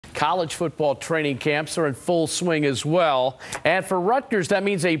College football training camps are in full swing as well. And for Rutgers, that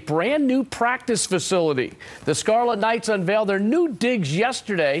means a brand new practice facility. The Scarlet Knights unveiled their new digs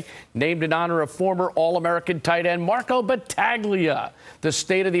yesterday, named in honor of former All-American tight end Marco Battaglia. The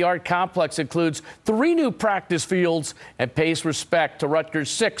state-of-the-art complex includes 3 new practice fields and pays respect to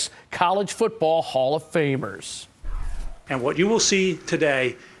Rutgers' 6 college football Hall of Famers. And what you will see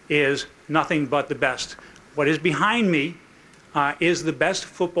today is nothing but the best. What is behind me is the best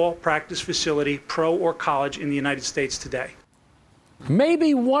football practice facility, pro or college, in the United States today.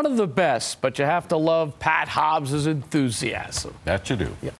 Maybe one of the best, but you have to love Pat Hobbs' enthusiasm. That you do. Yeah.